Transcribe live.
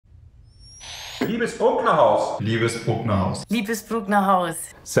Liebes Brucknerhaus. Liebes Brucknerhaus. Liebes Brucknerhaus.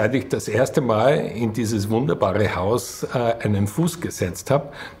 Seit ich das erste Mal in dieses wunderbare Haus einen Fuß gesetzt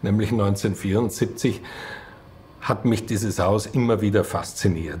habe, nämlich 1974, hat mich dieses Haus immer wieder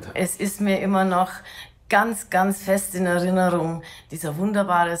fasziniert. Es ist mir immer noch ganz, ganz fest in Erinnerung, dieser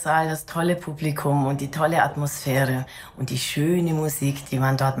wunderbare Saal, das tolle Publikum und die tolle Atmosphäre und die schöne Musik, die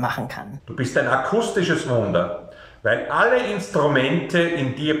man dort machen kann. Du bist ein akustisches Wunder, weil alle Instrumente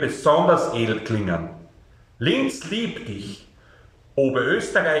in dir besonders edel klingen. Linz liebt dich.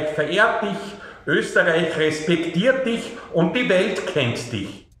 Oberösterreich verehrt dich, Österreich respektiert dich und die Welt kennt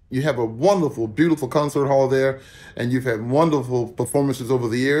dich. You have a wonderful, beautiful concert hall there, and you've had wonderful performances over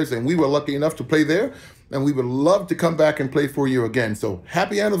the years, and we were lucky enough to play there, and we would love to come back and play for you again. So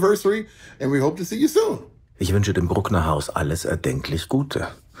happy anniversary, and we hope to see you soon. Ich wünsche dem Brucknerhaus alles erdenklich Gute.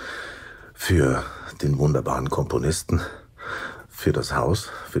 Für den wunderbaren Komponisten, für das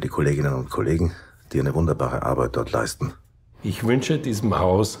Haus, für die Kolleginnen und Kollegen, die eine wunderbare Arbeit dort leisten. Ich wünsche diesem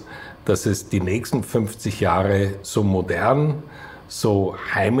Haus, dass es die nächsten 50 Jahre so modern, so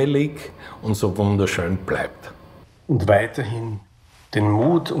heimelig und so wunderschön bleibt. Und weiterhin den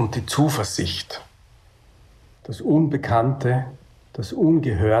Mut und die Zuversicht, das Unbekannte, das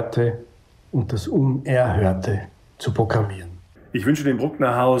Ungehörte und das Unerhörte zu programmieren. Ich wünsche dem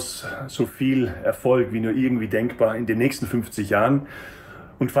Brucknerhaus so viel Erfolg wie nur irgendwie denkbar in den nächsten 50 Jahren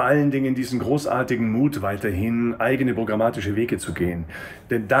und vor allen Dingen diesen großartigen Mut, weiterhin eigene programmatische Wege zu gehen.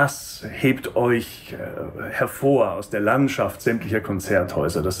 Denn das hebt euch hervor aus der Landschaft sämtlicher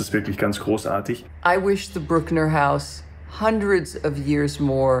Konzerthäuser. Das ist wirklich ganz großartig. I wish the Brucknerhaus hundreds of years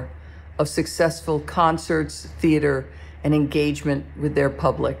more of successful concerts, theater and engagement with their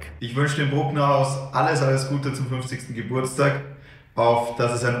public. Ich wünsche dem Brucknerhaus alles Gute zum 50. Geburtstag, auf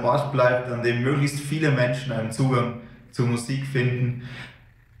dass es ein Ort bleibt, an dem möglichst viele Menschen einen Zugang zur Musik finden,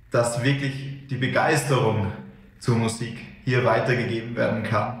 dass wirklich die Begeisterung zur Musik hier weitergegeben werden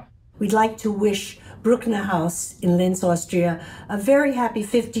kann. We'd like to wish Brucknerhaus in Linz, Austria, a very happy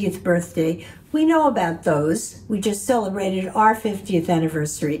 50th birthday. We know about those. We just celebrated our 50th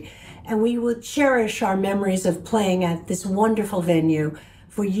anniversary, and we will cherish our memories of playing at this wonderful venue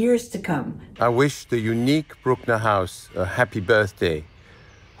for years to come. I wish the unique Brucknerhaus a happy birthday,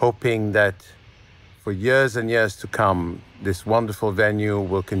 hoping that for years and years to come, this wonderful venue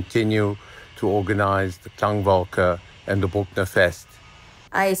will continue to organize the Klangwolke and the Bruckner Fest.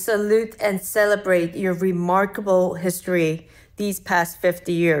 I salute and celebrate your remarkable history these past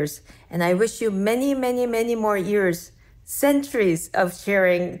 50 years, and I wish you many, many, many more years, centuries of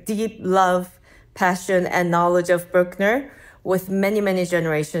sharing deep love, passion, and knowledge of Bruckner with many, many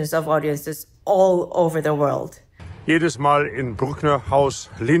generations of audiences all over the world. Jedes Mal in Brucknerhaus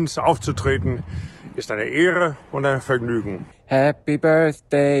Linz aufzutreten, ist eine Ehre und ein Vergnügen. Happy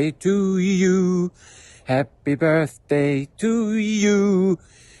birthday to you. Happy birthday to you.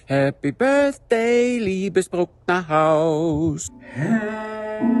 Happy birthday, liebes Brucknerhaus.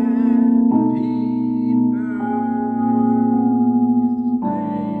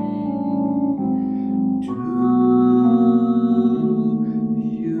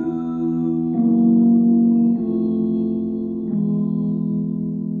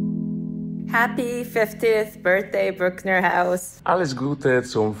 Happy 50th birthday, Brucknerhaus. Alles Gute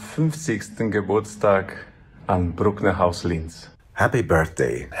zum 50. Geburtstag an Brucknerhaus Linz. Happy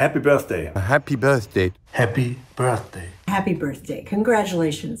birthday. Happy birthday. Happy birthday. Happy birthday. Happy birthday.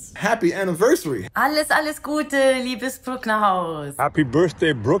 Congratulations. Happy anniversary. Alles Gute, liebes Brucknerhaus. Happy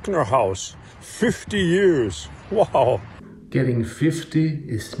birthday, Brucknerhaus. 50 years. Wow. Getting 50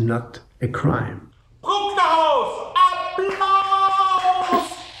 is not a crime.